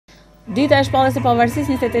Dita e shpalljes së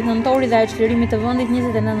pavarësisë 28 nëntori dhe e çlirimit të vendit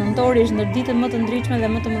 29 nëntori është ndër ditët më të ndritshme dhe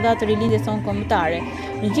më të mëdha të rilindjes sonë kombëtare.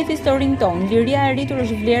 Në gjithë historinë tonë, liria e rritur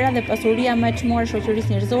është vlera dhe pasuria më e çmuar e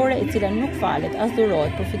shoqërisë njerëzore, e cila nuk falet, as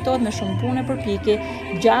durohet, përfitohet me shumë punë, përpjekje,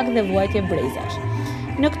 gjak dhe vuajtje brejzash.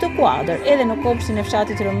 Në këtë kuadër, edhe në kopshtin e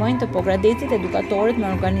fshatit Rëmënj të Pogradecit, edukatorët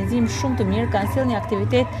me organizim shumë të mirë kanë sjellë një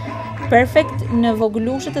aktivitet perfekt në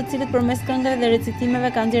vogëlushët, të cilët përmes këngëve dhe recitimeve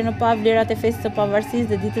kanë nxjerrë në pa vlerat e festës së pavarësisë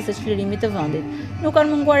dhe ditës së çlirimit të vendit. Nuk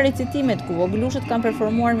kanë munguar recitimet ku vogëlushët kanë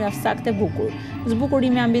performuar mjaft saktë bukur.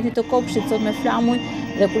 Zbukurimi i ambientit të kopshtit sot me flamuj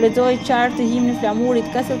dhe ku lexohej qartë himni flamurit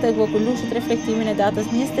ka sjellë tek vogëlushët reflektimin e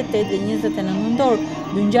datës 28 dhe 29 nëntor,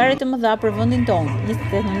 dy ngjarje të mëdha për vendin tonë.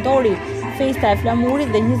 28 nëntori, festa e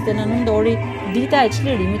flamurit, dhe 29 nëntori, dita e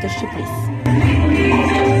çlirimit të Shqipërisë.